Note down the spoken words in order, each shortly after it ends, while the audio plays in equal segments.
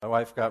My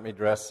wife got me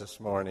dressed this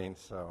morning,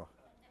 so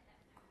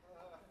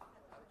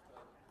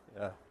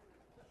yeah.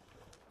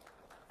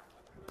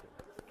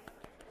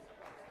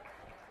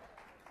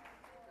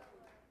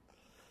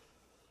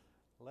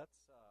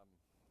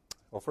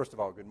 Well, first of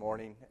all, good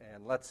morning,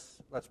 and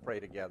let's pray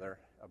together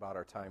about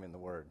our time in the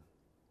Word.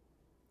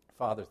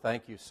 Father,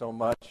 thank you so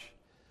much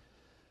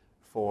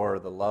for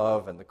the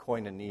love and the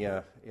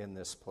koinonia in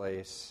this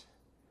place.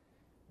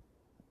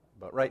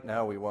 But right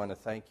now, we want to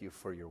thank you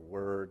for your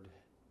Word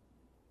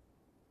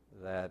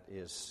that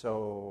is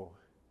so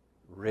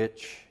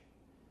rich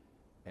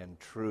and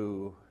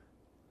true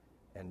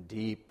and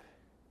deep.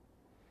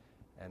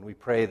 And we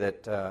pray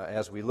that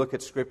as we look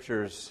at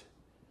Scriptures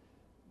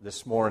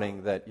this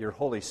morning, that your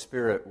Holy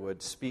Spirit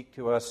would speak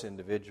to us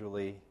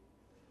individually,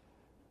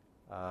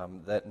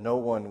 that no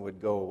one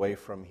would go away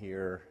from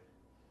here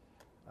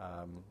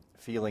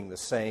feeling the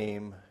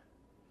same,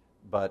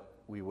 but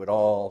we would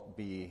all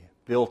be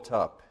built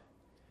up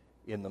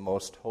in the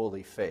most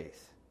holy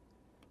faith.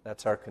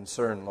 That's our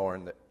concern,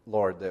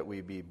 Lord, that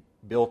we be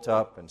built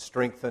up and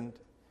strengthened,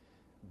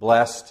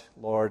 blessed,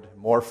 Lord,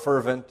 more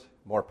fervent,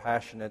 more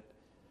passionate,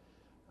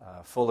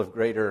 full of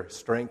greater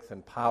strength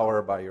and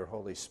power by your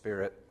Holy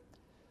Spirit.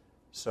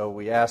 So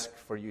we ask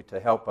for you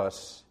to help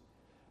us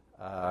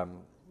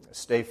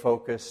stay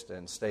focused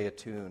and stay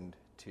attuned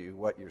to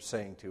what you're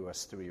saying to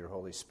us through your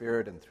Holy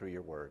Spirit and through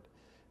your word.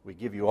 We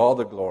give you all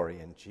the glory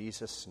in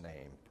Jesus'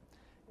 name.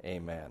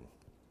 Amen.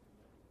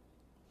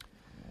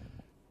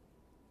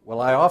 Well,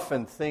 I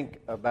often think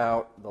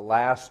about the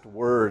last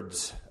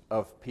words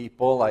of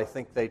people. I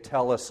think they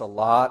tell us a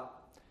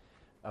lot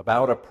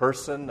about a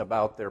person,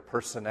 about their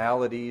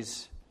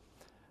personalities,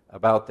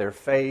 about their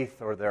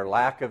faith or their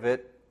lack of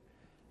it,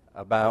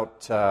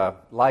 about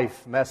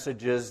life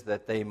messages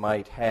that they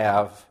might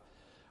have.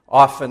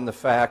 Often the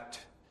fact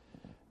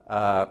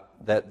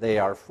that they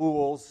are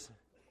fools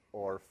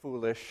or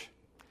foolish.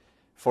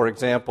 For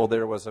example,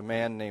 there was a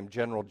man named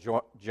General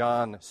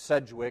John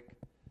Sedgwick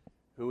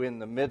who in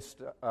the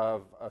midst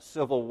of a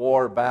Civil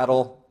War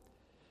battle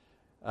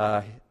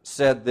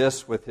said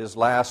this with his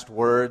last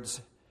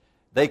words: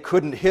 "They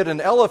couldn't hit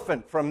an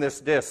elephant from this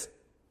disc."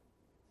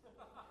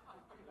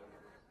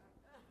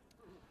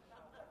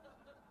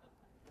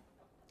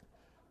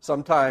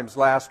 Sometimes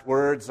last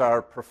words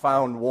are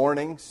profound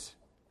warnings,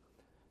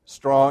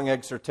 strong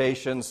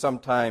exhortations.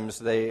 Sometimes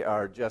they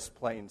are just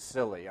plain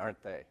silly,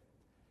 aren't they?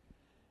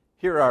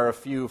 Here are a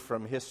few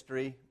from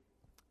history.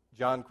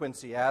 John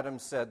Quincy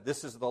Adams said,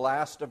 "This is the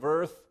last of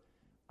earth.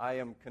 I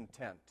am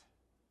content."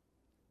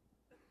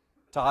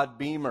 Todd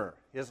Beamer,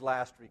 his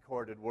last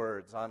recorded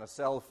words on a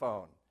cell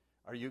phone: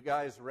 "Are you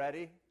guys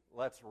ready?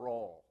 Let's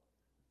roll."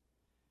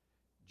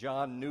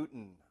 John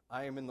Newton,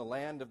 "I am in the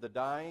land of the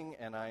dying,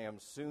 and I am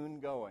soon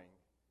going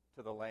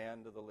to the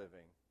land of the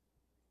living."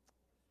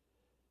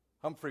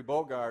 Humphrey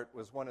Bogart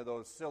was one of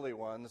those silly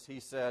ones. He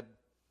said,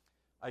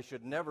 "I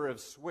should never have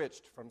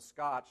switched from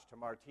scotch to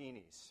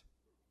martinis."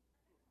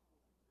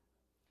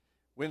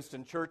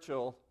 Winston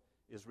Churchill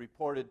is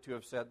reported to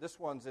have said, this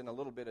one's in a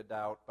little bit of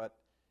doubt, but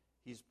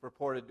he's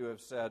purported to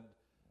have said,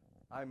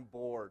 "I'm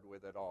bored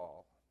with it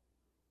all."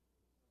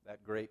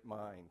 That great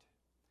mind.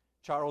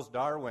 Charles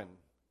Darwin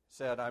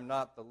said, "I'm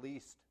not the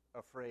least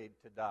afraid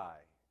to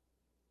die."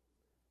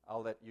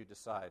 I'll let you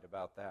decide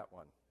about that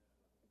one.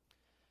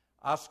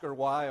 Oscar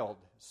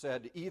Wilde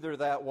said, "Either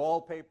that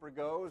wallpaper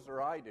goes or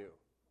I do."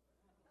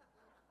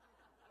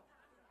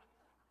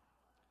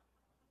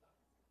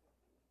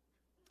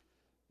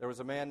 There was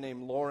a man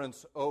named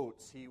Lawrence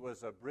Oates. He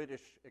was a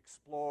British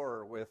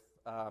explorer with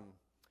a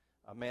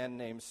man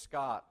named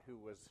Scott who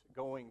was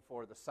going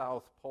for the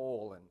South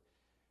Pole, and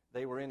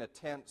they were in a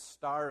tent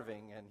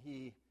starving, and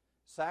he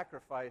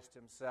sacrificed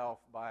himself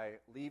by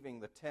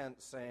leaving the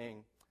tent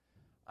saying,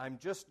 "I'm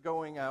just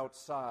going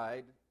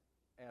outside,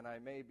 and I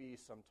may be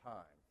some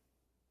time."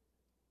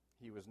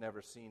 He was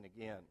never seen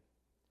again.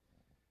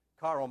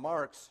 Karl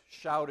Marx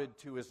shouted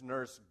to his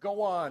nurse,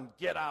 "Go on,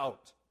 get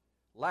out.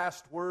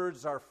 Last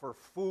words are for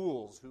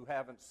fools who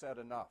haven't said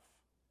enough."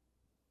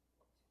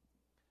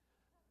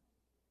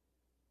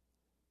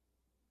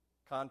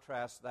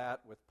 Contrast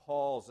that with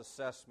Paul's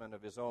assessment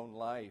of his own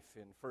life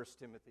in 1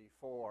 Timothy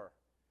 4,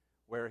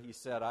 where he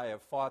said, "I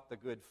have fought the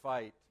good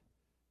fight.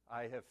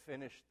 I have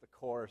finished the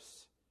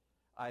course.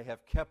 I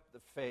have kept the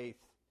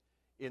faith.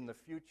 In the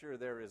future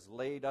there is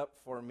laid up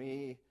for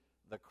me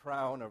the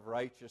crown of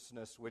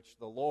righteousness, which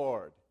the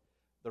Lord,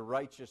 the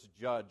righteous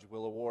judge,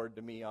 will award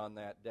to me on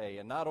that day.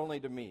 And not only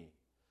to me,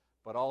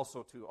 but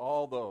also to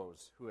all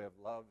those who have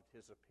loved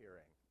his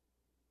appearing."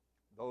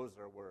 Those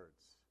are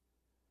words.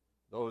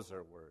 Those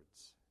are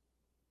words.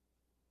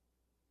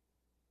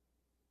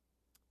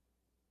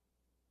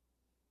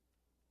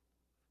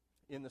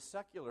 In the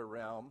secular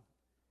realm,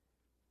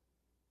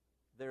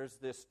 there's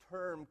this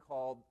term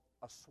called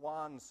a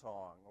swan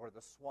song or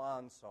the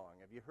swan song.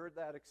 Have you heard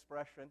that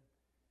expression?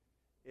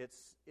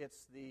 It's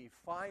the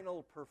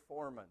final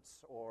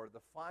performance or the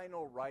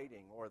final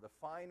writing or the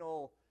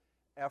final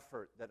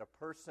effort that a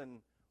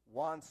person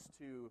wants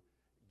to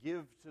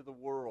give to the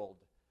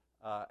world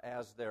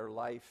as their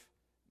life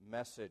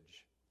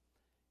message.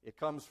 It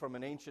comes from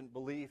an ancient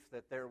belief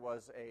that there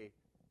was a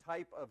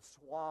type of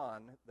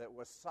swan that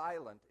was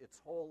silent its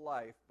whole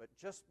life, but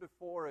just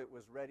before it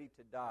was ready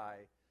to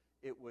die,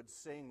 it would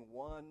sing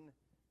one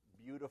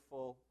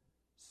beautiful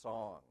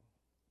song.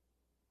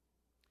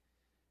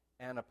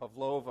 Anna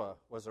Pavlova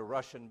was a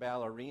Russian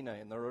ballerina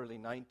in the early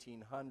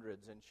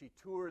 1900s, and she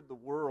toured the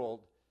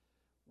world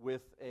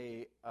with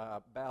a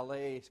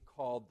ballet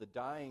called The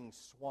Dying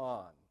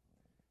Swan.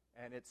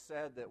 And it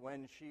said that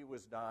when she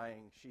was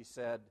dying, she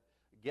said,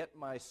 "Get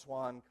my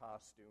swan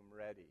costume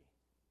ready."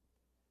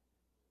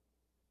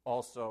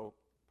 Also,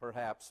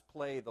 perhaps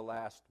play the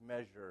last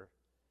measure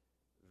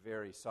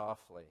very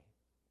softly.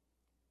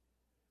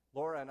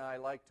 Laura and I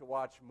like to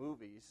watch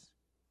movies,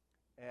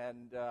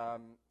 and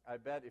I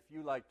bet if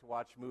you like to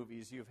watch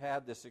movies, you've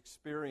had this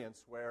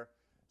experience where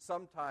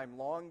sometime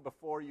long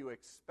before you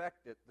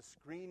expect it, the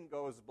screen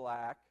goes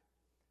black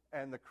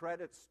and the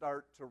credits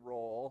start to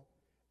roll,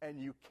 and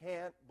you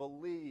can't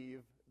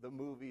believe the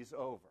movie's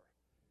over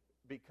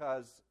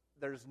because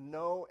there's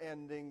no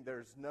ending,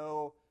 there's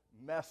no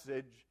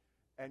message,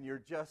 and you're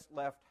just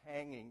left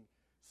hanging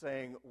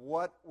saying,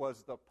 what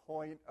was the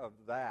point of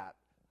that?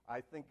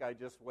 I think I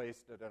just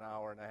wasted an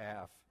hour and a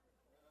half.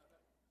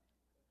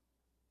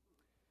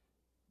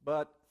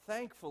 But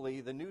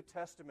thankfully, the New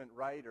Testament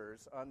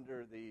writers,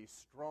 under the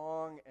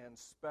strong and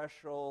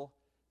special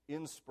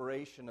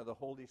inspiration of the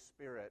Holy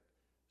Spirit,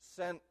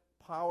 sent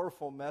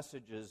powerful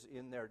messages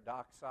in their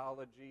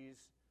doxologies,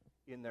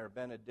 in their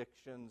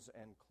benedictions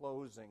and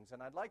closings.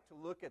 And I'd like to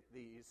look at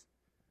these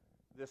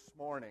this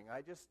morning.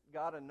 I just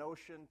got a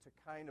notion to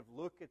kind of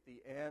look at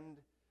the end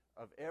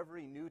of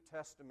every New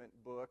Testament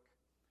book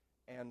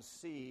and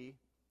see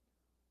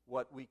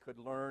what we could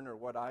learn or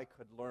what I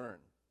could learn.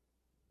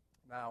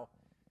 Now,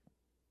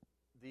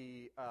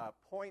 the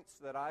points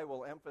that I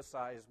will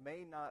emphasize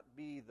may not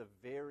be the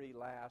very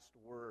last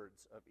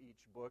words of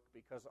each book,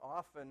 because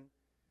often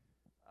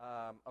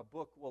a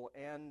book will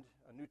end,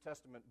 a New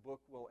Testament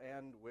book will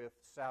end with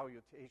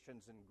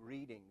salutations and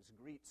greetings.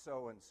 Greet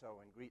so-and-so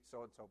and greet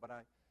so-and-so. But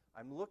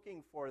I'm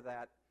looking for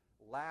that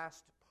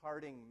last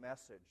parting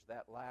message,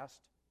 that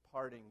last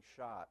parting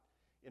shot.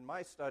 In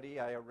my study,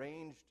 I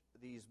arranged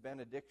these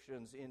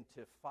benedictions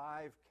into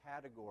 5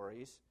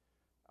 categories.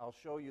 I'll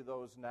show you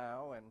those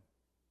now. And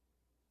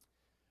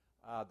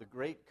the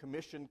Great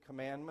Commission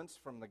commandments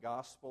from the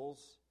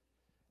Gospels,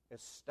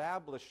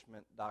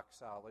 establishment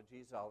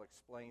doxologies, I'll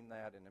explain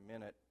that in a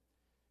minute,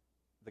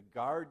 the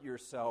guard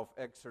yourself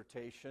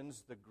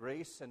exhortations, the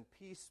grace and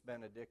peace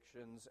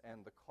benedictions,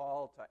 and the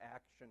call to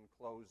action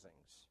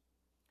closings.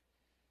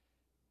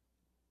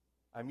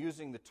 I'm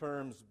using the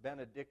terms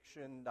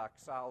benediction,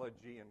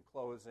 doxology, and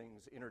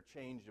closings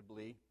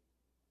interchangeably.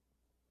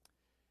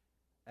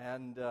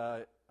 And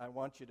I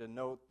want you to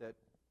note that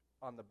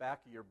on the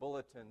back of your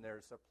bulletin,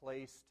 there's a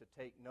place to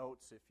take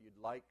notes if you'd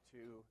like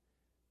to,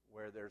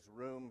 where there's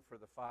room for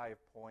the 5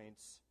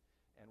 points.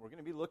 And we're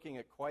going to be looking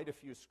at quite a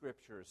few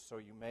scriptures, so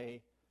you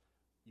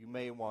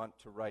may want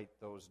to write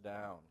those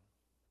down.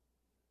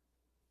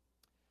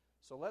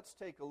 So let's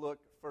take a look,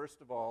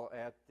 first of all,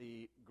 at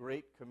the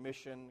Great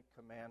Commission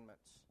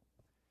commandments.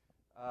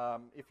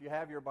 If you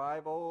have your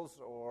Bibles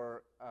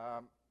or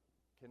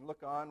can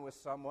look on with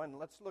someone,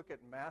 let's look at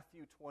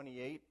Matthew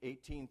 28,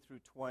 18 through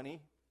 20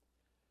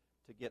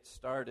 to get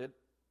started.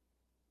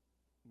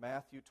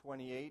 Matthew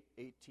 28,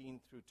 18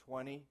 through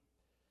 20.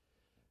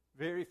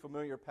 Very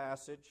familiar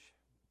passage.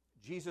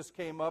 Jesus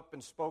came up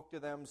and spoke to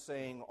them,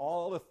 saying,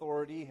 "All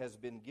authority has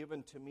been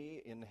given to me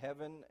in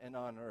heaven and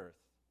on earth.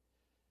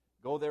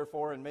 Go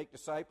therefore and make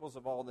disciples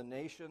of all the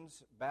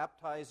nations,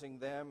 baptizing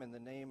them in the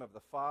name of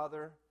the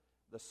Father,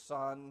 the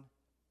Son,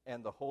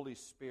 and the Holy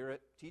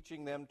Spirit,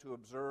 teaching them to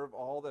observe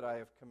all that I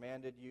have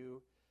commanded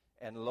you.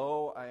 And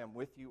lo, I am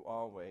with you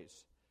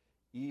always,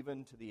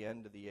 even to the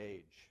end of the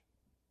age."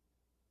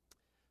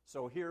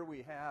 So here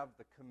we have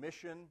the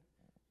commission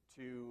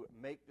to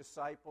make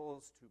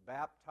disciples, to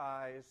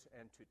baptize,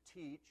 and to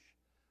teach.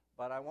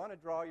 But I want to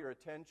draw your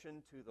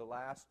attention to the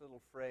last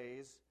little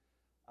phrase,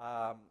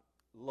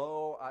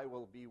 "Lo, I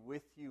will be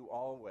with you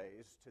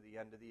always to the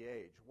end of the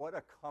age." What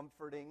a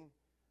comforting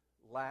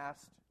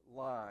last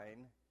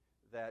line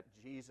that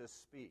Jesus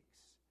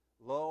speaks.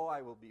 "Lo,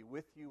 I will be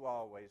with you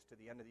always to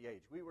the end of the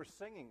age." We were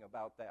singing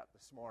about that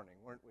this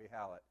morning, weren't we,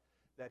 Hallett?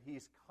 That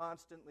He's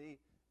constantly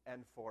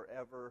and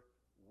forever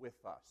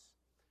with us.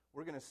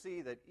 We're going to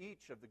see that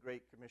each of the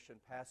Great Commission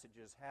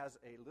passages has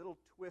a little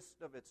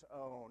twist of its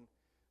own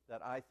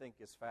that I think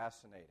is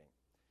fascinating.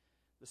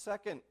 The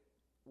second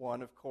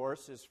one, of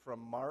course, is from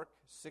Mark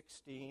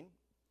 16,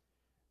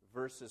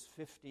 verses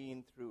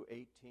 15 through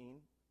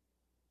 18.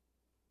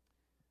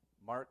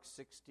 Mark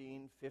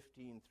 16,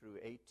 15 through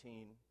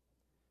 18.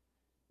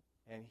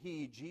 "And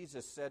He,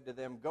 Jesus, said to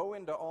them, 'Go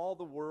into all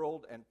the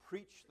world and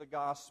preach the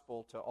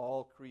gospel to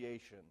all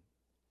creation.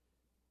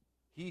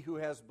 He who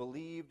has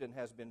believed and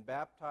has been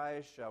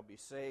baptized shall be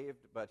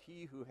saved, but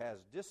he who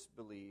has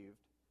disbelieved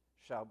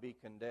shall be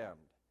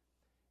condemned.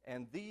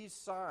 And these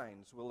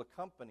signs will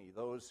accompany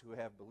those who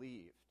have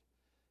believed.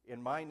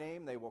 In my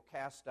name they will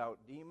cast out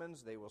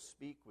demons, they will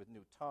speak with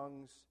new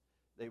tongues,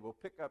 they will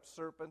pick up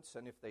serpents,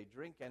 and if they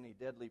drink any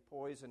deadly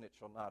poison, it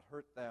shall not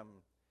hurt them.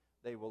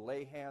 They will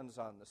lay hands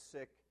on the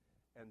sick,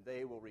 and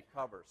they will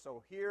recover.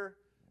 So here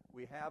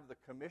we have the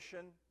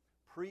commission,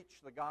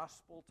 preach the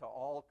gospel to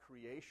all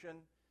creation,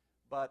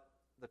 but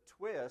the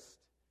twist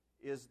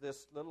is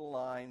this little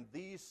line,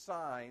 these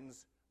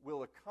signs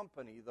will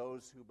accompany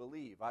those who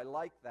believe. I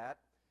like that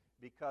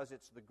because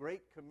it's the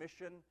Great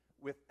Commission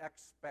with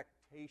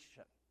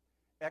expectation.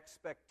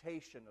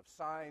 Expectation of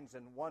signs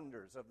and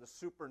wonders, of the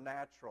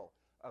supernatural,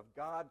 of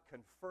God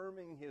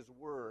confirming His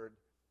word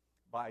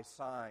by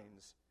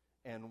signs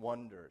and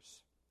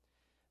wonders.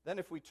 Then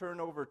if we turn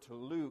over to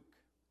Luke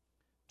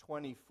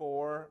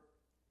 24,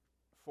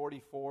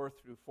 44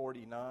 through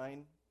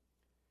 49.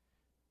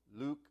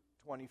 Luke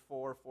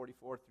 24,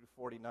 44 through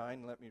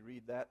 49. Let me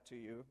read that to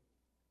you.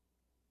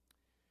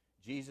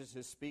 Jesus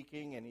is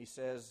speaking, and He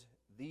says,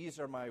 "These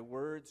are my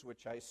words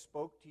which I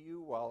spoke to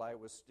you while I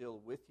was still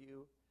with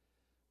you,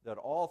 that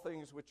all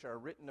things which are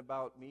written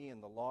about me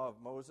in the law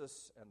of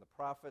Moses and the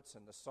prophets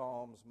and the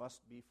Psalms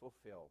must be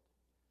fulfilled."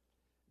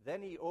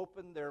 Then He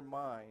opened their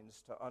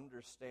minds to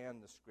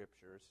understand the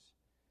Scriptures,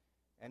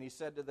 and He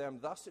said to them,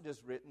 "Thus it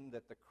is written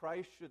that the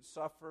Christ should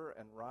suffer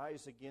and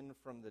rise again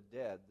from the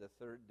dead the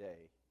third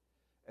day,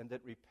 and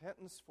that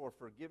repentance for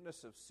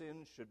forgiveness of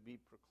sins should be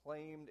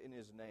proclaimed in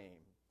His name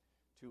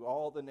to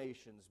all the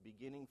nations,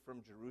 beginning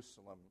from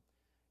Jerusalem.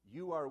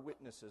 You are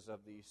witnesses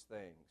of these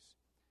things."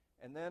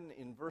 And then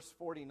in verse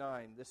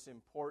 49, this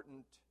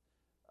important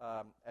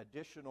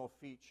additional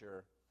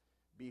feature,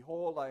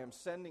 "Behold, I am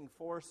sending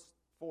forth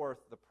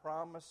the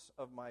promise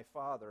of my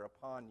Father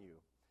upon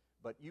you,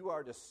 but you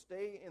are to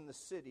stay in the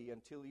city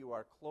until you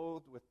are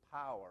clothed with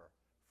power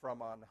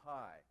from on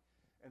high."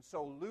 And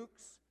so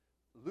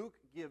Luke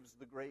gives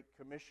the Great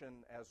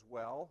Commission as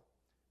well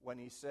when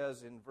he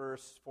says in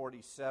verse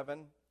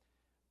 47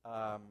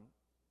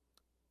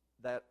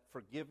 that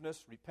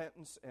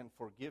repentance and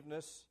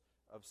forgiveness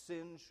of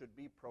sins should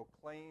be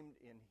proclaimed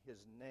in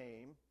His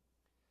name.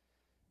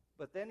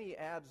 But then he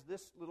adds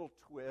this little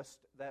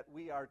twist that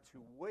we are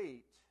to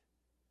wait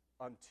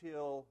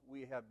until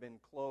we have been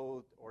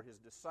clothed, or His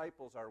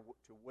disciples are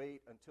to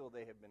wait until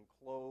they have been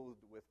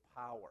clothed with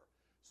power.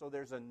 So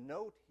there's a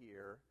note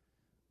here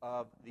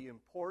of the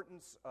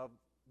importance of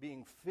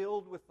being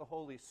filled with the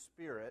Holy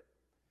Spirit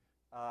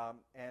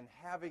and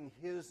having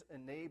His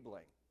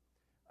enabling,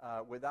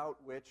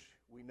 without which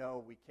we know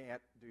we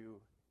can't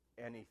do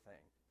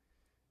anything.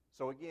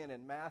 So again,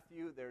 in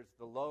Matthew, there's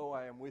the "Lo,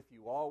 I am with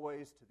you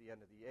always to the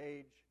end of the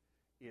age."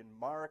 In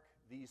Mark,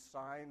 these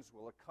signs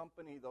will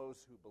accompany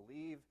those who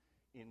believe.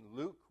 In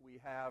Luke, we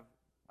have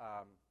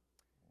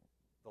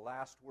the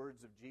last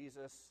words of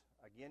Jesus.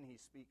 Again, He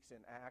speaks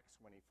in Acts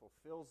when He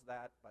fulfills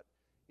that, but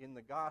in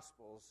the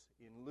Gospels,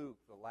 in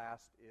Luke, the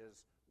last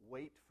is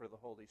wait for the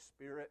Holy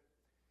Spirit.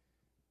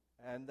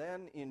 And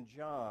then in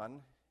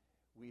John,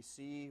 we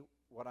see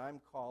what I'm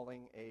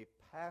calling a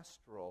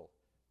pastoral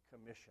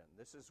commission.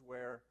 This is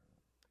where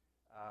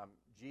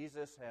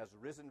Jesus has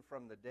risen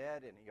from the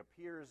dead, and He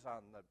appears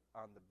on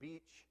the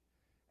beach,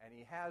 and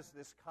He has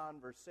this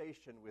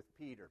conversation with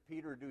Peter.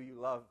 "Peter, do you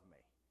love me?"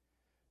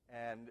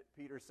 And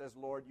Peter says,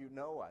 "Lord, you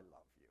know I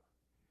love you."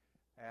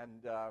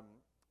 And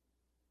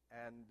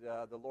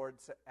the Lord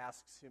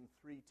asks him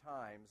 3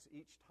 times,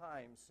 each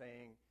time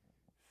saying,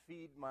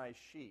 "Feed my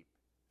sheep,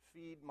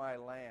 feed my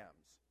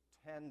lambs,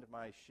 tend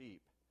my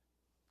sheep."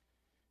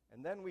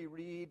 And then we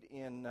read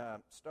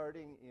in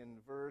starting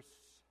in verse,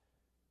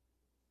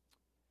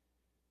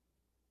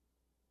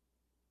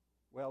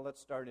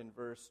 let's start in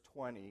verse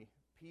 20.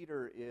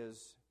 Peter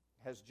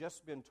has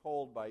just been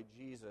told by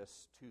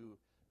Jesus to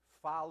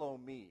follow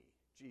me,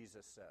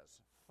 Jesus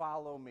says.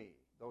 Follow me.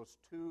 Those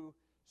 2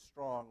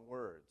 strong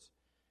words.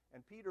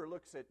 And Peter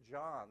looks at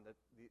John,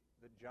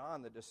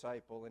 John the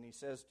disciple, and he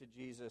says to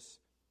Jesus,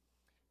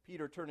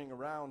 Peter, turning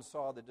around,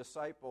 saw the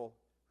disciple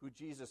who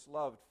Jesus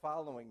loved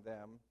following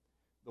them,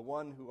 the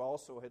one who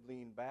also had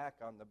leaned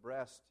back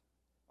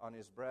on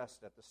his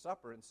breast at the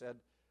supper, and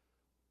said,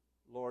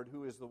 "Lord,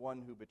 who is the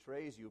one who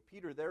betrays you?"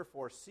 Peter,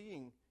 therefore,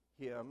 seeing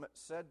him,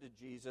 said to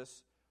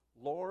Jesus,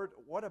 "Lord,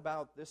 what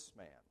about this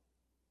man?"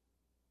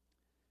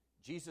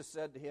 Jesus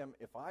said to him,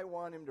 "If I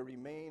want him to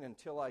remain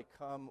until I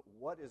come,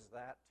 what is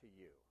that to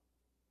you?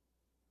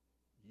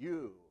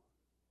 You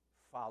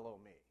follow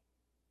me."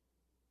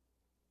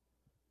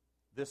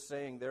 This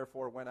saying,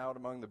 therefore, went out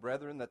among the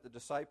brethren that the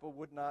disciple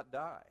would not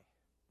die,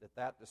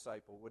 that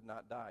disciple would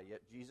not die.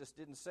 Yet Jesus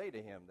didn't say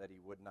to him that he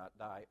would not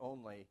die,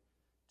 only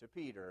to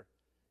Peter,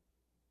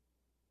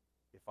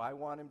 "If I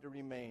want him to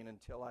remain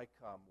until I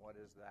come, what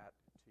is that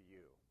to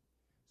you?"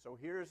 So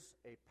here's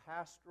a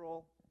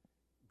pastoral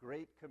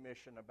Great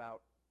Commission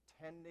about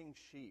tending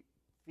sheep.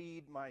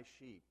 Feed my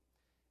sheep.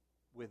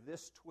 With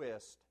this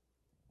twist,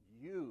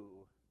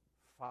 you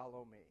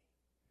follow me.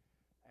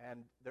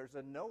 And there's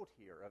a note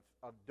here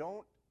of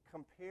don't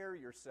compare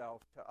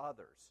yourself to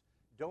others.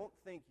 Don't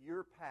think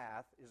your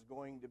path is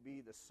going to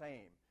be the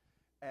same.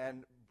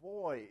 And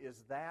boy,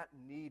 is that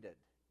needed,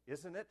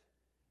 isn't it?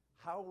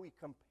 how we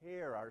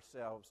compare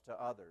ourselves to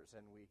others,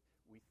 and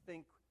we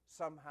think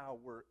somehow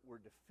we're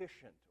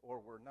deficient, or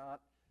we're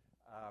not,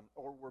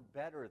 or we're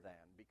better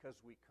than because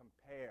we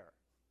compare.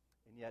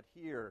 And yet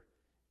here,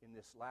 in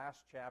this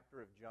last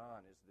chapter of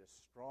John, is this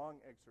strong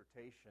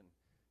exhortation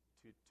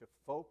to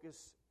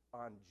focus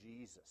on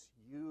Jesus.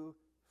 You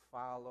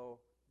follow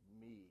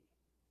me.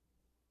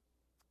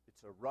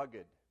 It's a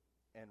rugged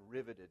and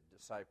riveted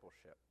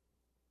discipleship.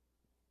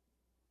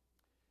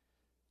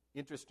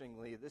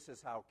 Interestingly, this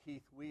is how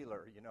Keith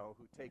Wheeler,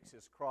 who takes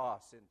his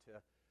cross into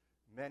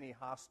many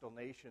hostile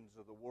nations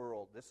of the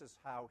world, this is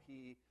how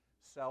he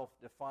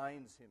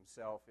self-defines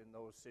himself in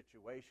those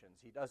situations.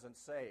 He doesn't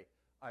say,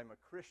 I'm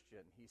a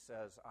Christian. He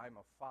says, I'm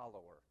a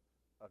follower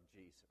of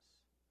Jesus.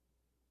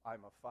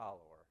 I'm a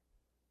follower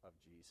of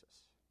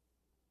Jesus.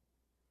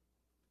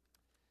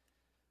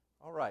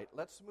 All right,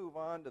 let's move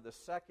on to the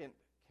second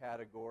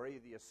category,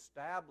 the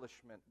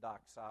establishment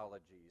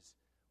doxologies.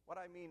 What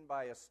I mean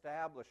by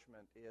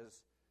establishment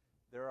is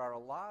there are a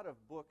lot of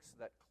books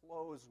that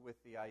close with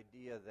the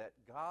idea that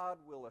God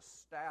will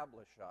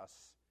establish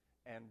us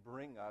and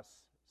bring us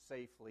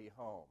safely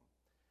home.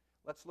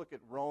 Let's look at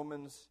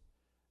Romans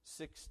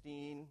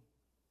 16,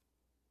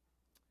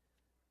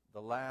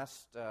 the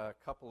last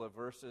couple of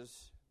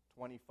verses,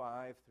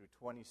 25 through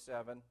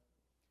 27.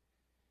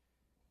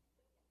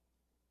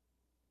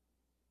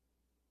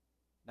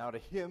 Now to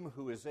him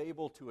who is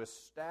able to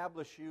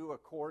establish you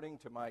according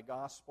to my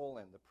gospel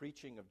and the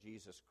preaching of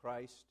Jesus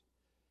Christ,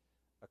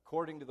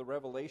 according to the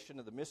revelation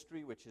of the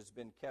mystery which has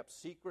been kept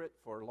secret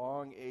for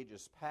long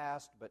ages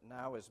past, but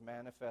now is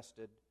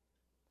manifested,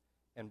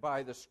 and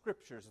by the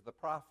scriptures of the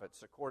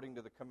prophets, according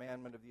to the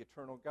commandment of the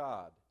eternal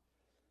God,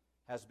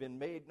 has been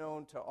made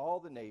known to all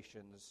the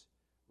nations,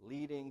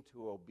 leading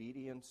to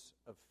obedience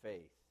of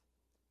faith.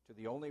 To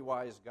the only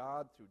wise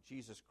God, through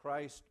Jesus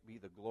Christ, be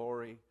the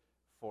glory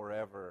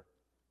forever.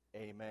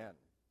 Amen.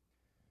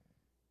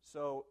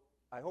 So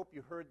I hope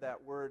you heard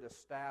that word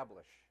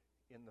establish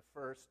in the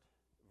first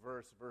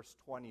verse, verse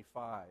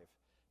 25.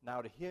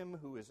 Now to him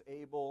who is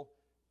able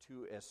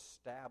to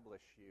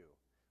establish you.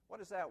 What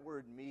does that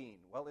word mean?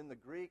 Well, in the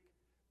Greek,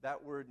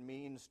 that word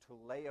means to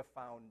lay a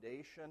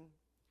foundation,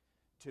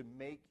 to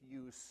make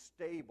you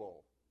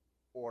stable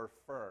or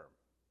firm.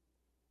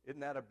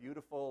 Isn't that a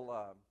beautiful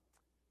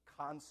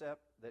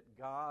concept, that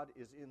God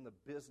is in the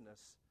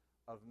business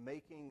of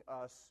making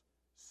us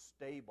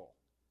stable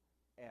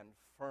and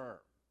firm,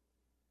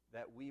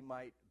 that we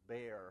might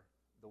bear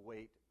the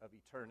weight of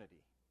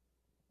eternity?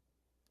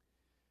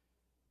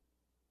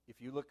 If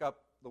you look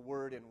up the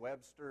word in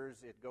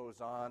Webster's, it goes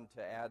on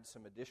to add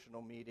some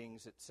additional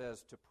meanings. It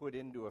says to put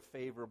into a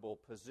favorable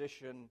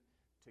position,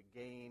 to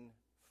gain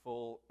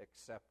full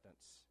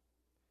acceptance.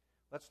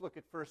 Let's look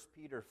at 1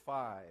 Peter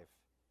 5,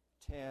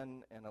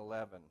 10 and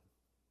 11.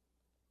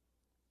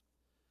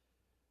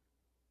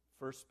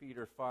 1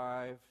 Peter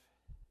 5,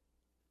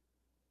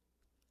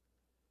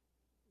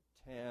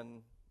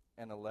 10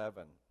 and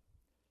 11.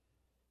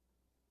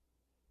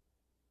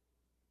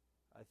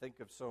 I think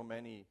of so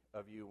many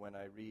of you when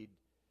I read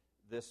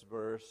this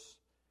verse.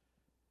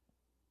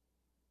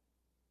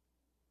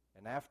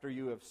 And after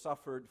you have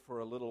suffered for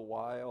a little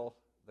while,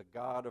 the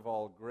God of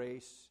all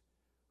grace,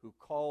 who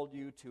called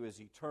you to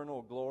his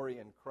eternal glory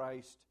in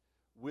Christ,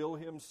 will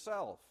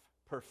himself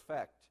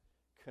perfect,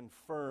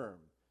 confirm,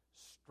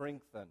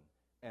 strengthen,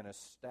 and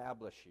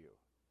establish you.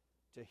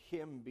 To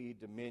him be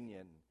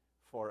dominion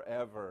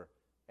forever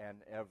and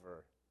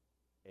ever.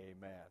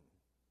 Amen.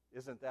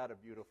 Isn't that a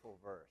beautiful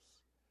verse?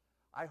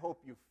 I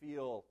hope you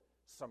feel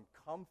some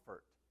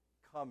comfort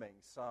coming,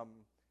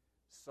 some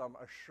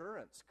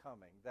assurance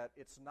coming that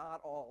it's not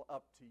all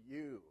up to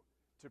you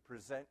to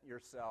present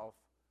yourself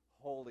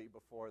holy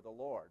before the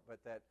Lord,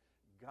 but that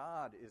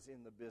God is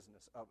in the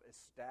business of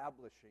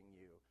establishing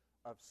you,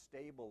 of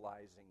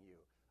stabilizing you,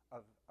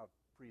 of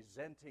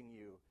presenting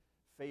you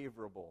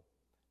favorable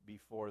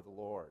before the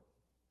Lord.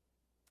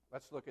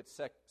 Let's look at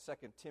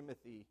 2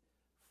 Timothy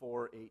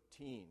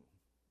 4:18.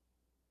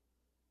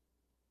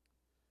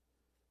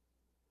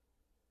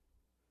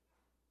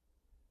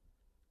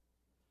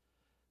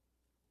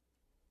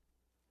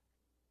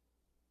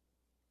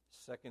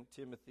 2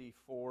 Timothy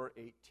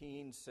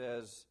 4:18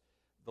 says,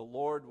 "The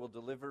Lord will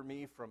deliver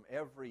me from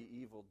every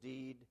evil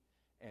deed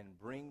and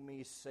bring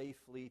me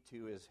safely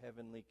to his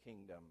heavenly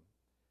kingdom.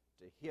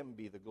 To him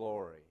be the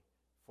glory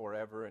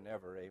forever and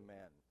ever.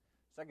 Amen."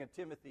 2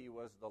 Timothy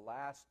was the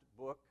last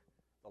book,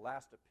 the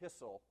last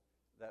epistle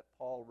that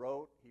Paul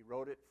wrote. He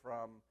wrote it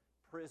from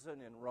prison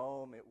in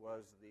Rome. It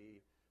was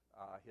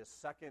his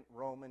second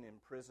Roman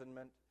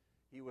imprisonment.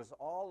 He was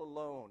all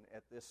alone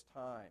at this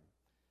time.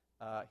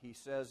 He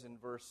says in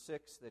verse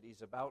 6 that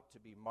he's about to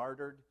be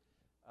martyred.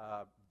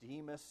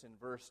 Demas, in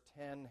verse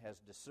 10, has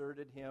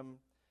deserted him.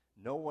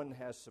 No one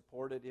has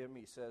supported him,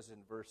 he says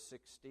in verse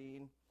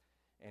 16.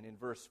 And in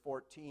verse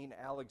 14,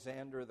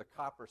 Alexander the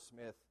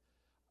coppersmith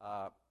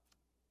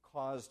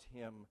caused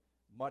him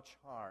much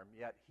harm.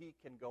 Yet he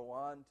can go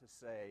on to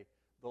say,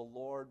 "The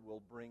Lord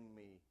will bring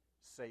me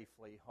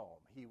safely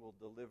home. He will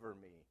deliver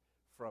me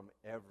from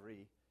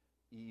every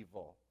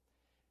evil."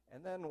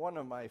 And then one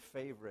of my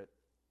favorite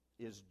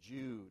is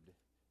Jude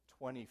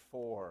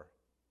 24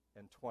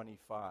 and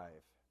 25.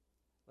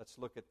 Let's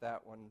look at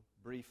that one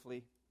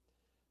briefly.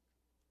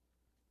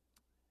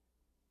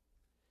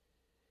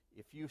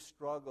 If you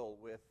struggle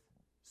with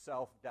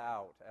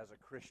self-doubt as a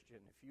Christian,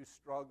 if you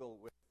struggle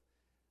with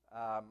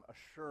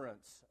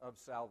assurance of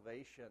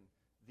salvation,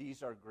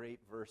 these are great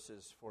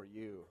verses for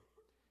you.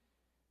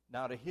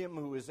 Now to him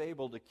who is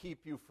able to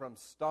keep you from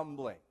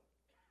stumbling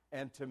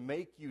and to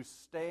make you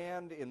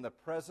stand in the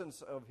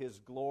presence of his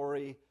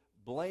glory,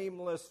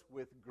 blameless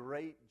with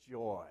great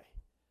joy.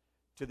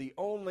 To the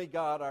only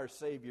God our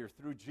Savior,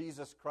 through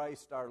Jesus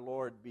Christ our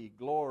Lord, be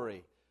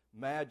glory,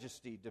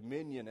 majesty,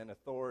 dominion, and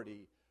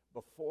authority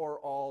before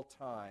all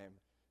time,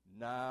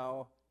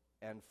 now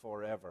and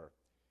forever.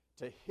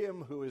 To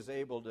him who is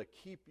able to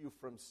keep you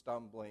from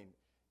stumbling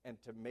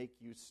and to make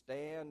you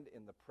stand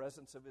in the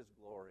presence of his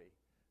glory,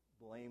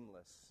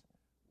 blameless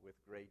with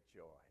great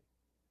joy.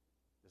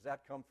 Does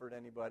that comfort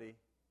anybody?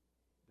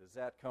 Does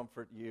that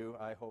comfort you?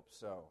 I hope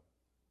so.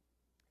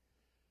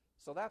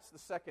 So that's the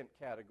second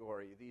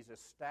category, these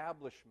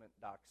establishment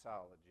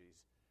doxologies.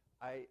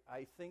 I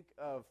think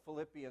of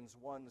Philippians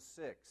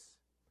 1:6.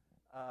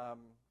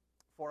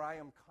 For I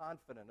am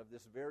confident of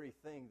this very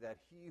thing, that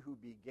he who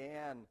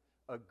began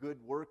a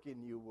good work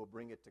in you will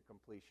bring it to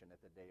completion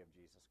at the day of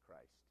Jesus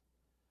Christ.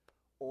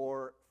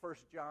 Or 1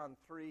 John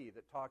 3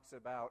 that talks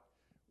about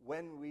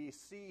when we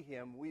see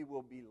him, we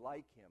will be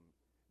like him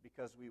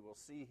because we will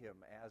see him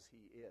as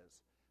he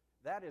is.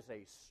 That is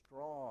a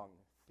strong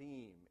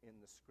theme in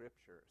the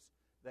Scriptures,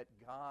 that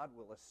God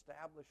will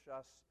establish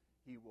us,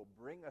 he will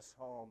bring us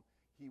home,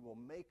 he will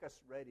make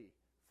us ready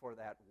for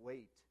that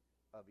weight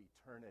of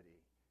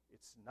eternity.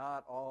 It's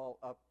not all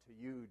up to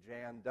you,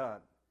 Jan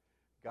Dunn.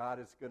 God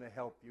is going to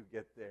help you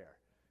get there.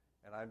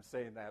 And I'm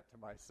saying that to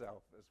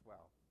myself as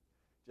well.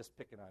 Just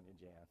picking on you,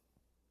 Jan.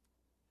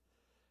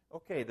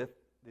 Okay, the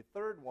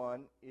third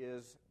one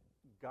is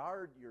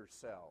guard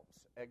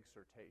yourselves,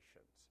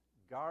 exhortations.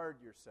 Guard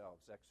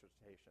yourselves,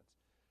 exhortations.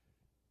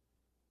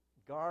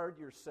 Guard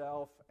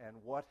yourself and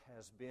what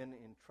has been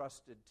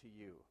entrusted to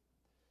you.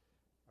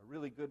 A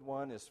really good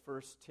one is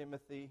 1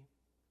 Timothy.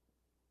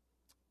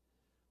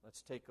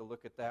 Let's take a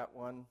look at that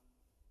one.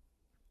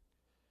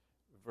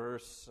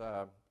 Verse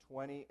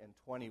 20 and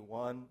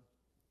 21.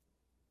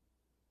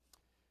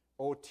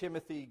 O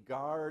Timothy,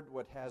 guard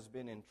what has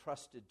been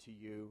entrusted to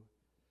you,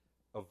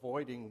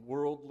 avoiding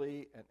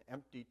worldly and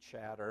empty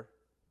chatter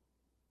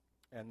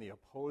and the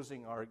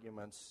opposing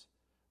arguments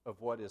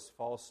of what is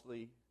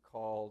falsely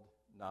called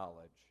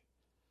knowledge,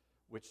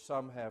 which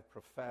some have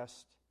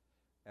professed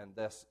and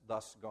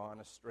thus gone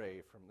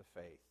astray from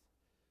the faith.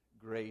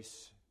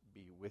 Grace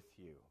be with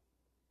you.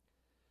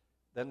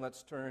 Then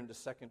let's turn to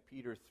 2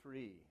 Peter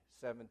 3,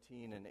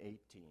 17 and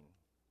 18.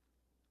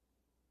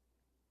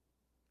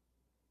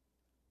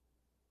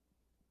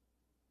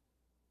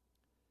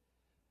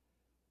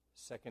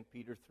 Second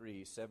Peter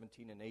 3,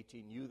 17 and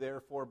 18. You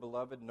therefore,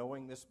 beloved,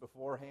 knowing this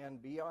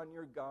beforehand, be on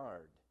your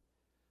guard,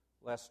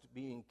 lest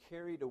being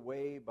carried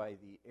away by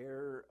the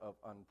error of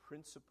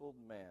unprincipled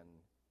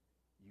men,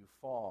 you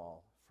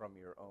fall from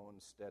your own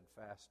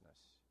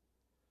steadfastness.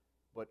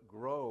 But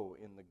grow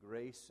in the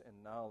grace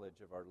and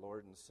knowledge of our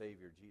Lord and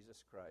Savior,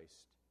 Jesus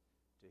Christ.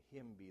 To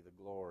him be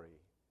the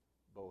glory,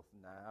 both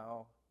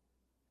now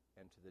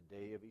and to the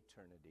day of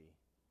eternity.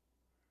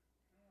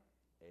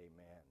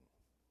 Amen.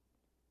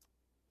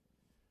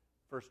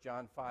 1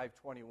 John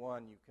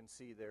 5:21, you can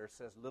see there,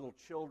 says, little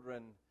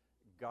children,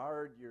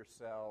 guard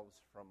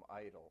yourselves from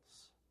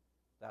idols.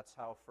 That's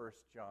how 1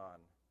 John,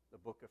 the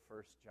book of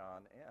 1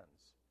 John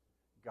ends.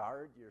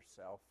 Guard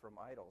yourself from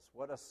idols.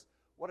 What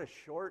a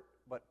short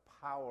but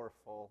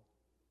powerful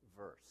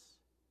verse.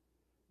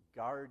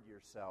 Guard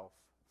yourself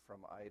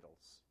from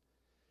idols.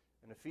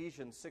 And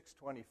Ephesians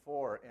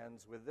 6:24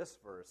 ends with this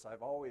verse.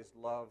 I've always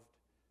loved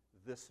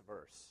this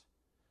verse.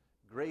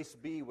 Grace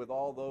be with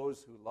all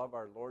those who love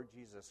our Lord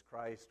Jesus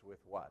Christ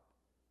with what?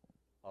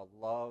 A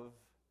love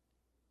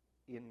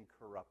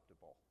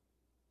incorruptible.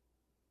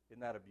 Isn't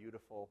that a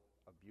beautiful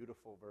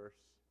verse?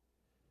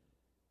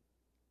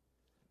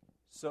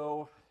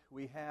 So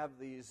we have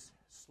these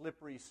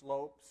slippery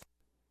slopes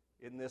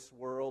in this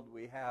world.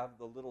 We have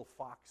the little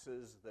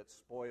foxes that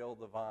spoil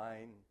the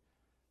vine.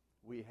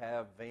 We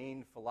have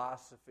vain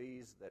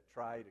philosophies that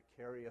try to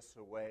carry us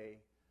away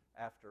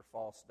after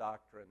false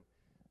doctrine.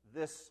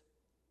 This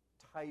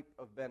type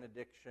of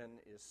benediction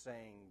is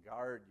saying,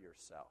 guard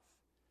yourself.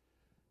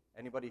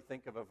 Anybody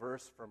think of a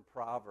verse from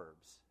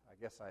Proverbs? I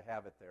guess I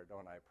have it there,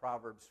 don't I?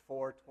 Proverbs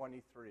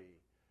 4:23.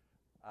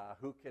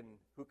 Who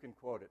can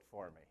quote it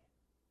for me?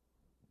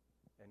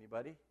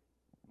 Anybody?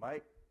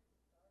 Mike?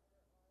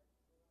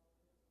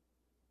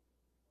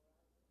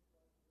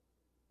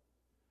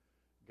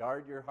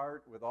 Guard your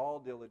heart with all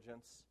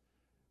diligence.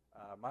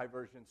 My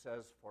version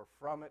says, for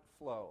from it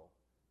flow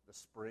the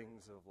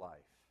springs of life.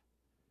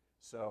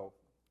 So,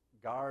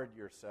 guard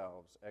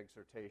yourselves.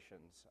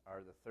 Exhortations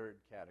are the third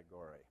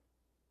category.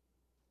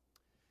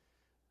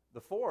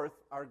 The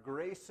fourth are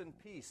grace and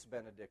peace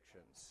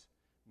benedictions.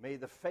 May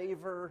the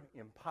favor,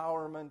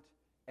 empowerment,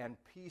 and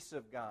peace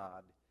of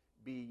God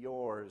be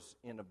yours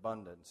in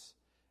abundance.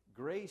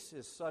 Grace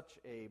is such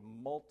a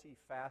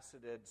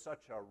multifaceted,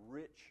 such a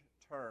rich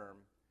term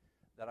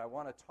that I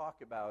want to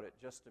talk about it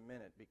just a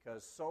minute,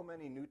 because so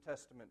many New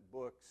Testament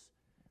books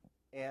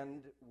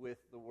end with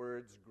the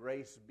words,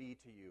 grace be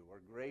to you, or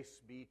grace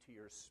be to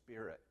your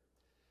spirit.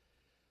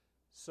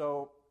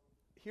 So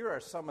here are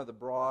some of the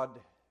broad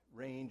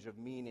range of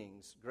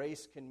meanings.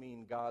 Grace can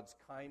mean God's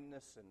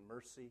kindness and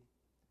mercy.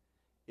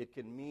 It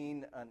can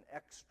mean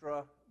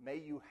may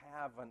you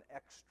have an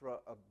extra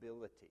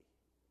ability.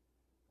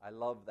 I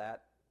love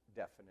that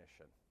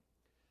definition,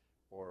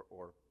 or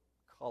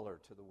color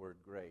to the word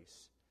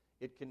grace.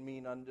 It can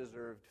mean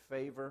undeserved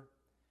favor.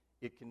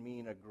 It can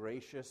mean a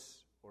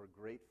gracious or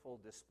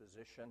grateful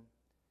disposition.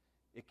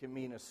 It can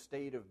mean a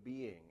state of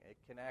being. It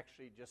can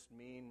actually just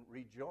mean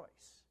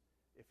rejoice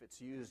if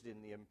it's used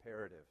in the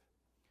imperative.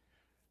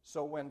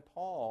 So when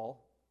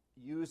Paul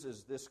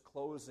uses this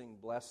closing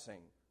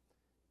blessing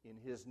in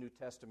his New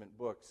Testament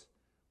books,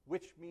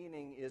 which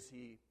meaning is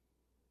he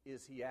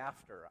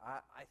after?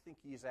 I think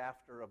he's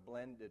after a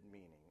blended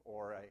meaning,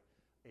 or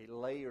a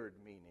layered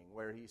meaning,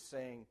 where he's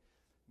saying,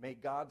 may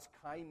God's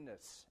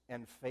kindness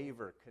and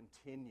favor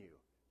continue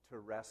to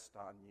rest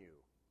on you.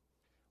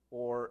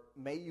 Or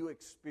may you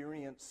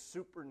experience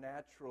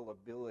supernatural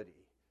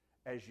ability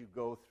as you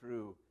go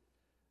through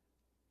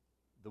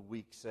the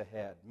weeks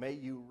ahead. May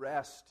you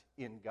rest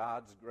in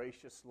God's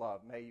gracious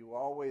love. May you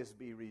always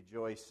be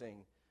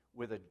rejoicing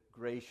with a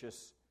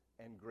gracious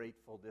and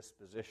grateful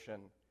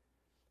disposition.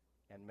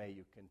 And may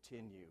you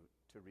continue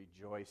to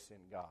rejoice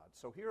in God.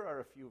 So here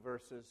are a few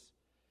verses.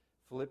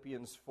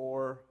 Philippians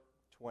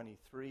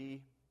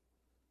 4:23.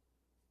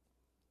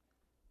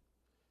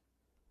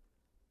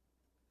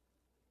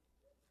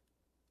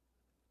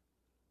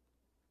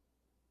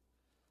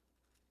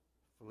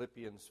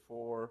 Philippians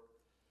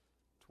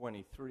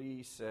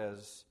 4:23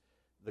 says,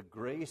 the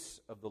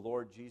grace of the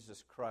Lord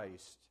Jesus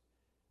Christ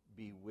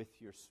be with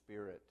your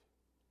spirit.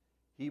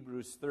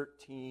 Hebrews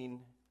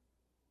 13:20,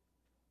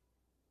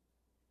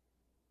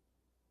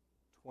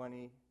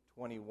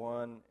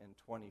 21, and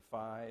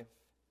 25.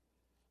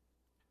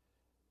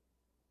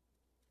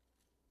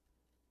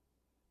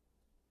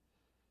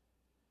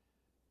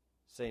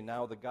 Say,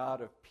 now the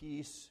God of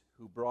peace,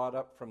 who brought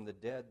up from the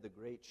dead the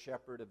great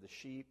shepherd of the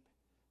sheep,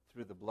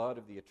 through the blood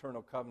of the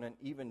eternal covenant,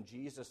 even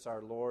Jesus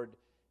our Lord,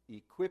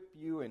 equip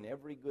you in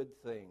every good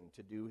thing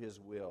to do his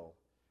will,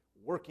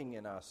 working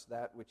in us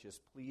that which is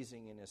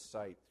pleasing in his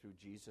sight through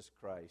Jesus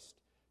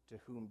Christ, to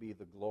whom be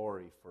the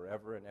glory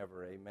forever and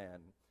ever.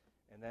 Amen.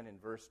 And then in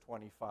verse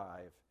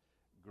 25,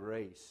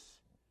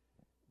 grace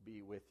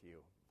be with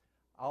you.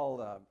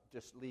 I'll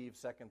just leave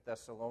 2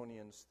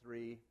 Thessalonians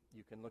 3.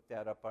 You can look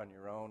that up on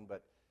your own,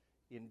 but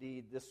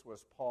indeed this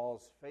was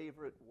Paul's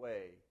favorite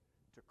way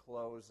to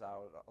close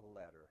out a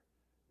letter.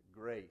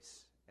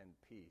 Grace and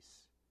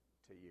peace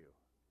to you.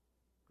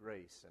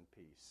 Grace and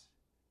peace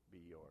be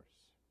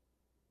yours.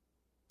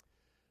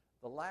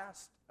 The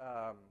last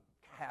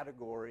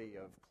category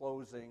of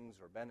closings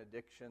or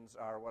benedictions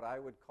are what I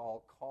would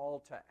call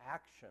to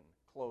action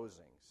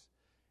closings.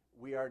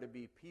 We are to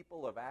be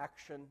people of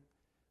action,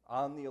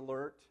 on the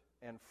alert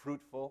and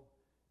fruitful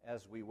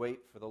as we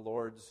wait for the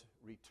Lord's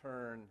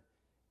return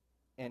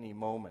any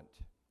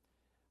moment.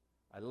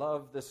 I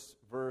love this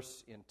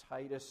verse in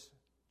Titus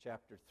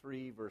chapter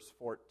 3, verse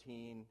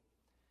 14.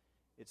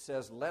 It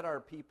says, let our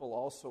people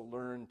also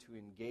learn to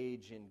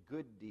engage in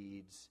good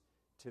deeds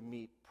to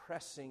meet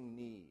pressing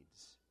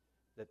needs,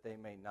 that they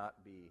may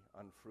not be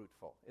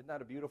unfruitful. Isn't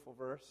that a beautiful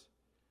verse?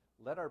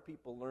 Let our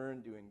people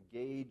learn to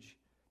engage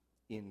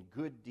in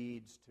good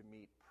deeds to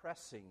meet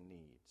pressing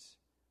needs,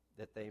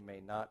 that they may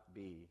not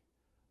be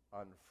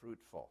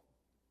unfruitful.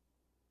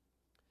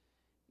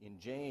 In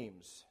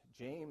James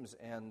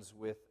ends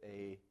with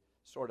a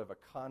sort of a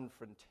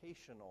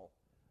confrontational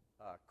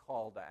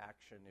call to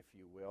action, if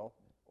you will,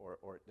 or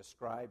it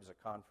describes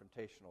a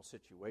confrontational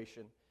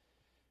situation.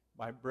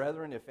 My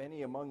brethren, if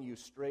any among you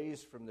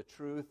strays from the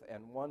truth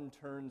and one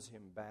turns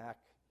him back,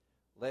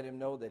 let him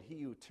know that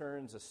he who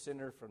turns a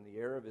sinner from the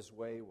error of his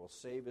way will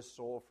save his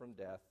soul from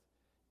death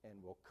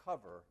and will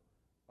cover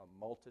a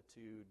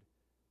multitude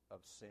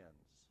of sins.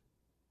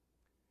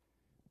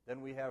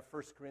 Then we have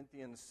 1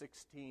 Corinthians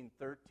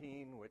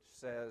 16:13, which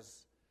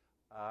says,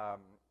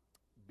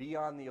 be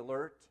on the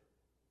alert,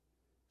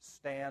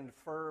 stand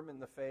firm in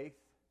the faith,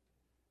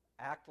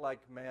 act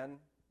like men,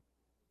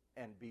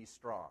 and be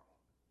strong.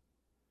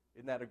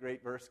 Isn't that a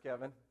great verse,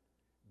 Kevin?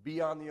 Be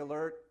on the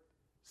alert,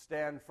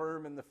 stand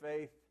firm in the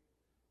faith,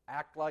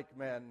 act like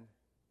men,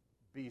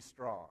 be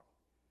strong.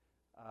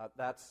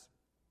 That's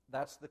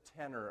the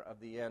tenor of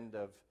the end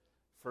of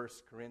 1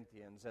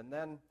 Corinthians. And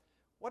then,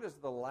 what does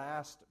the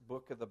last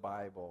book of the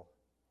Bible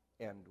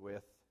end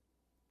with?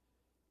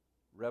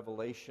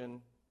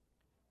 Revelation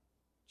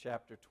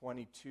chapter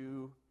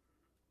 22,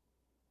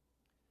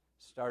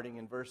 starting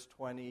in verse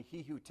 20.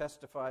 He who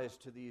testifies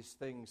to these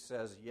things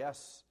says,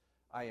 yes,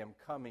 I am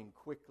coming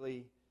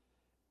quickly.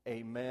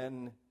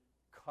 Amen.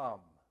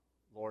 Come,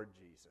 Lord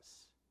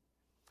Jesus.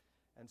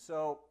 And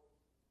so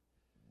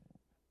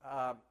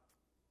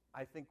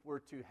I think we're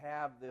to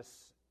have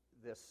this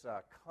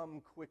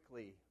come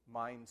quickly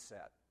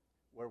mindset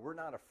where we're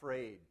not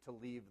afraid to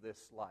leave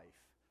this life.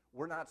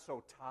 We're not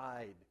so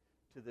tied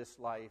to this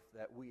life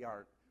that we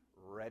aren't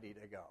ready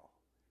to go.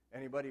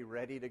 Anybody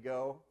ready to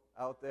go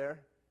out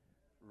there?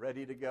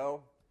 Ready to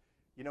go?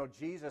 You know,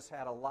 Jesus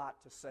had a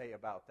lot to say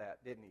about that,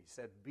 didn't he? He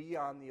said, be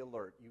on the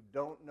alert. You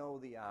don't know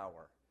the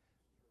hour.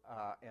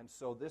 And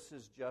so this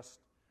is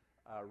just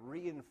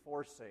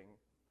reinforcing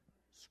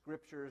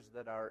scriptures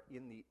that are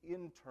in the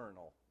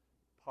internal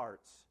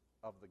parts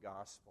of the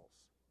Gospels.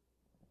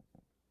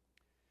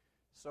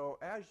 So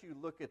as you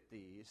look at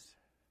these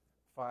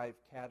 5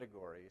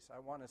 categories, I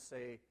want to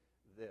say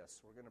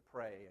this. We're going to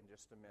pray in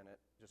just a minute,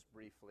 just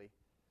briefly.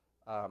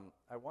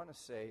 I want to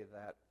say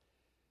that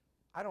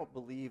I don't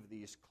believe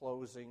these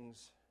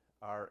closings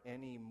are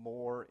any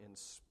more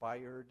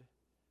inspired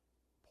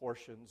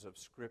portions of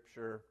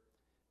Scripture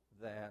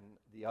than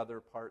the other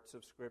parts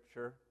of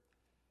Scripture.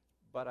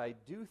 But I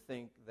do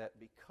think that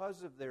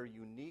because of their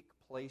unique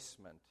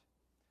placement,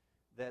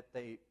 that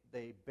they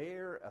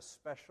bear a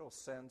special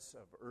sense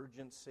of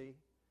urgency,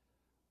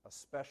 a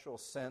special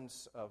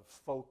sense of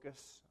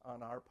focus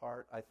on our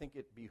part. I think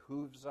it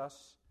behooves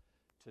us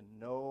to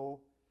know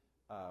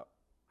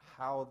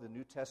how the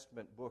New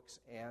Testament books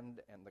end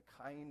and the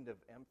kind of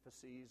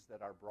emphases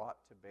that are brought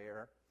to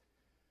bear.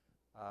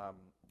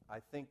 I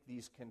think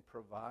these can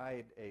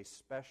provide a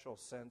special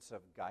sense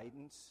of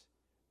guidance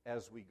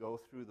as we go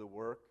through the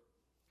work,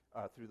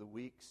 through the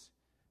weeks,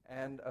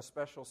 and a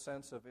special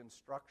sense of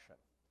instruction.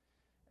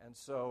 And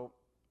so,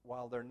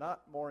 while they're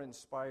not more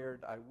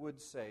inspired, I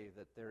would say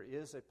that there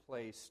is a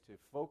place to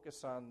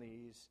focus on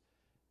these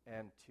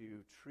and to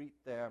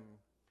treat them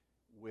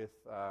with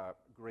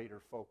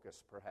greater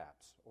focus,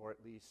 perhaps, or at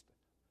least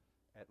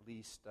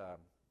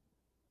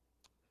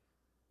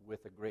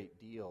with a great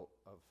deal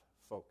of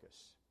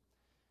focus.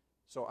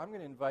 So I'm going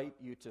to invite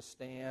you to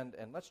stand,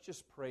 and let's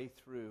just pray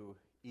through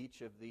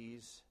each of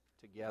these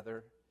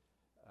together,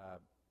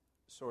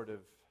 sort of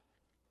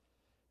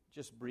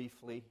just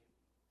briefly,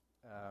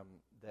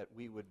 that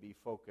we would be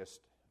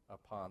focused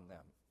upon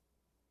them.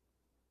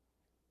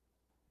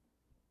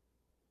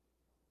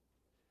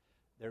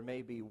 There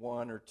may be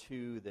one or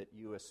two that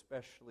you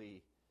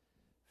especially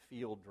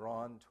feel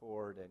drawn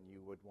toward, and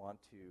you would want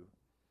to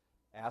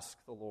ask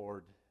the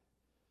Lord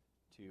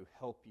to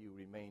help you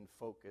remain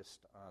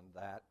focused on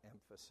that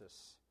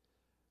emphasis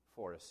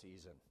for a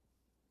season.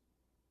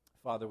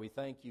 Father, we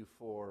thank you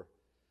for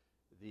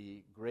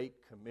the great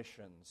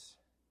commissions,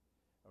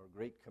 or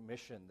Great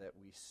Commission that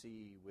we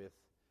see with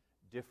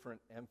different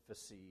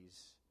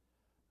emphases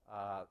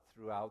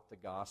throughout the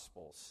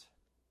Gospels.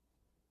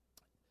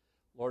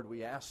 Lord,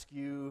 we ask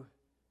you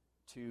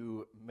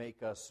to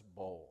make us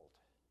bold.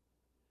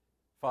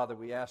 Father,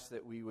 we ask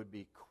that we would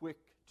be quick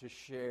to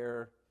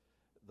share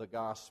the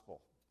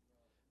gospel,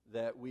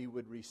 that we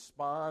would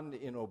respond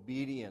in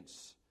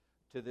obedience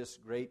to this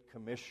Great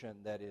Commission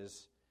that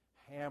is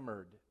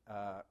hammered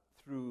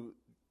through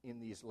in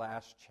these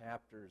last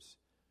chapters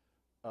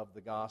of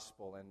the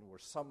gospel, and were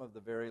some of the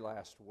very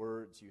last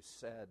words you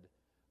said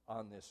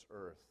on this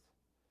earth.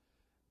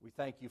 We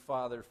thank you,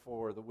 Father,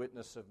 for the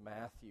witness of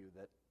Matthew,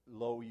 that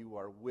lo, you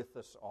are with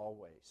us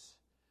always,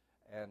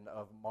 and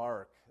of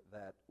Mark,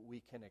 that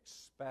we can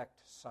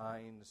expect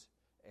signs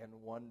and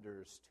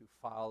wonders to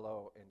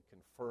follow and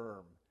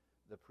confirm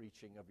the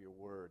preaching of your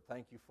word.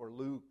 Thank you for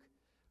Luke,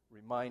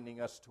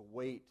 reminding us to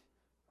wait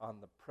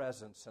on the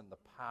presence and the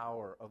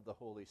power of the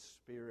Holy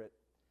Spirit,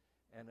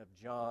 and of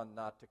John,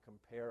 not to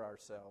compare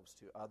ourselves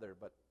to others,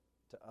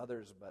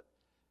 but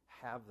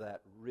have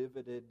that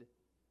riveted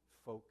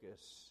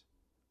focus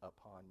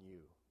upon you,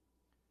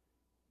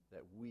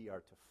 that we are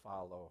to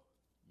follow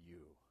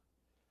you.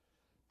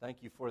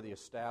 Thank you for the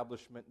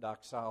establishment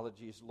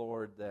doxologies,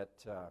 Lord,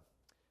 that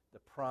the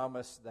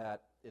promise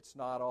that it's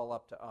not all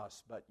up to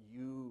us, but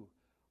you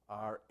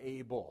are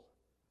able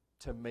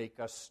to make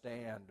us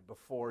stand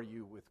before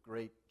you with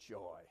great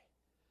joy,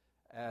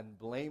 and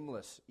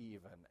blameless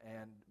even,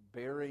 and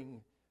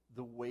bearing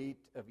the weight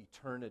of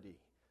eternity,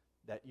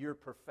 that you're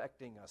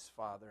perfecting us,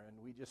 Father, and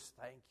we just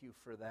thank you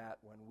for that.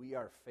 When we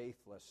are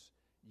faithless,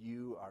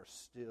 you are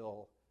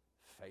still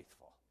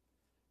faithful.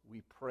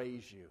 We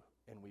praise you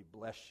and we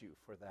bless you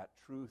for that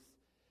truth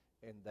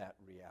and that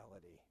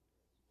reality.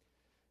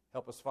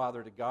 Help us,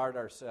 Father, to guard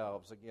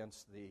ourselves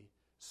against the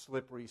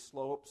slippery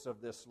slopes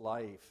of this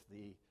life,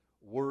 the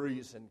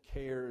worries and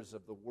cares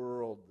of the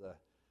world,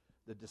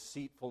 the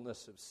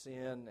deceitfulness of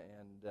sin,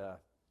 and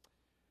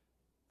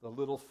the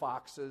little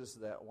foxes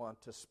that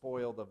want to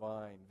spoil the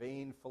vine,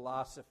 vain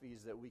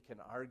philosophies that we can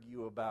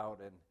argue about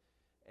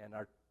and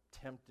are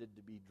tempted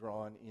to be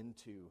drawn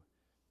into.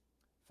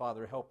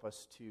 Father, help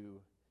us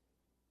to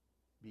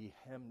be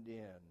hemmed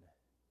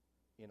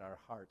in our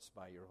hearts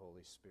by your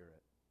Holy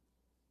Spirit,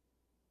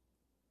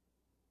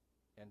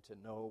 and to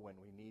know when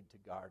we need to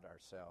guard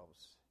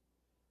ourselves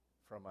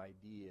from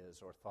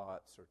ideas or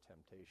thoughts or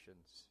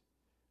temptations.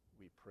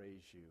 We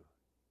praise you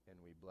and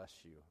we bless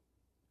you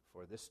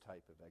for this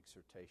type of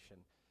exhortation.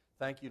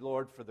 Thank you,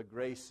 Lord, for the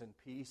grace and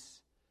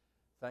peace.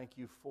 Thank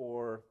you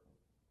for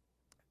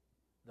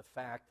the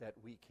fact that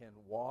we can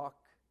walk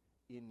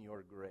in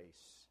your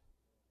grace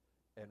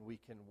and we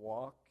can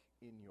walk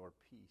in your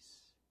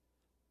peace,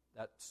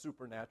 that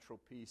supernatural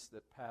peace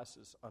that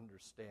passes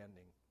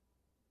understanding,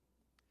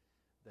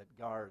 that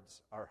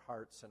guards our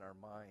hearts and our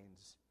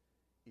minds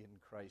in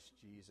Christ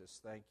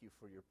Jesus. Thank you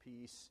for your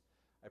peace.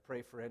 I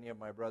pray for any of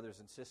my brothers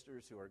and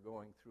sisters who are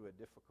going through a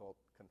difficult,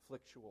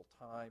 conflictual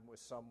time with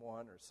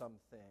someone or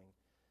something.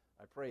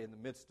 I pray in the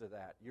midst of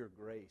that, your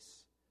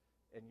grace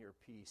and your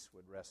peace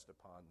would rest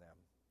upon them.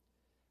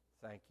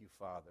 Thank you,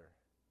 Father.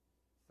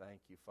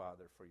 Thank you,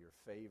 Father, for your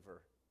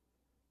favor,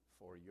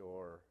 for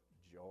your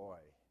joy,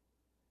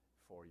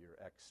 for your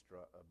extra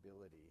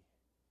ability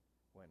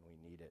when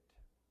we need it.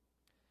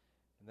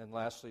 And then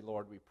lastly,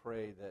 Lord, we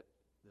pray that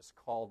this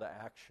call to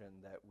action,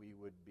 that we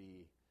would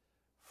be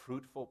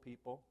fruitful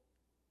people,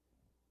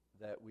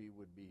 that we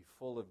would be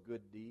full of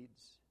good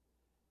deeds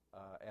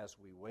as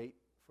we wait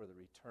for the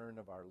return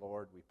of our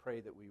Lord. We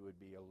pray that we would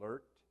be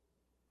alert,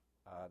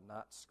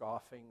 not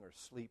scoffing or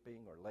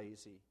sleeping or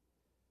lazy,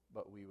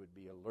 but we would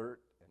be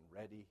alert and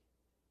ready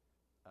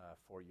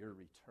for your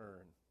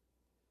return.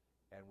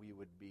 And we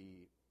would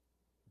be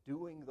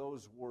doing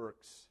those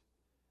works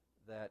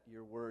that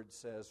your word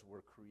says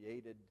were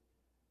created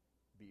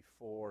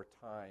before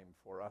time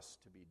for us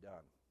to be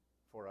done,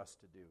 for us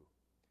to do.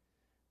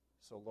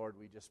 So, Lord,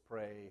 we just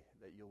pray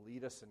that you'll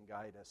lead us and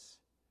guide us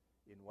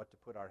in what to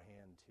put our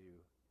hand to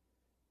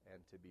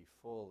and to be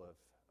full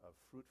of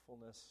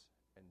fruitfulness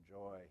and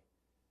joy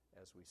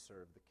as we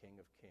serve the King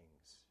of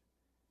Kings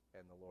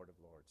and the Lord of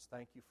Lords.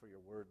 Thank you for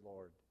your word,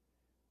 Lord.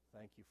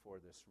 Thank you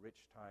for this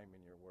rich time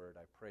in your word.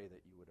 I pray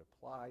that you would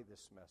apply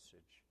this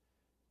message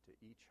to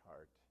each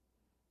heart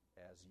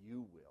as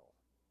you will.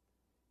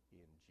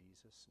 In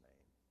Jesus'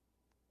 name,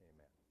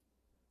 amen.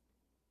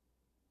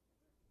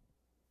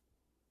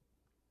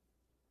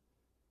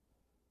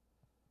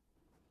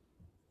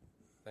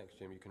 Thanks,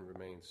 Jim. You can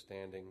remain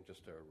standing.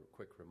 Just a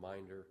quick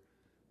reminder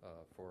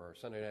for our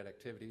Sunday night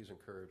activities.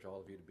 Encourage all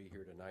of you to be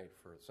here tonight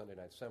for a Sunday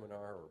night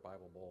seminar or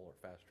Bible Bowl or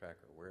Fast Track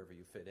or wherever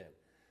you fit in.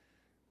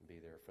 Be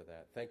there for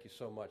that. Thank you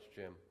so much,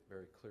 Jim.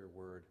 Very clear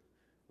word.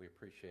 We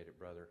appreciate it,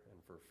 brother.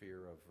 And for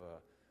fear of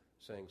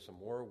saying some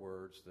more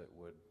words that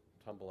would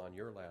tumble on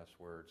your last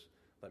words,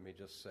 let me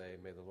just say,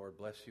 may the Lord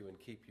bless you and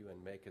keep you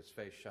and make his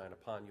face shine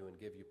upon you and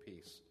give you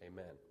peace.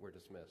 Amen. We're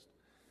dismissed.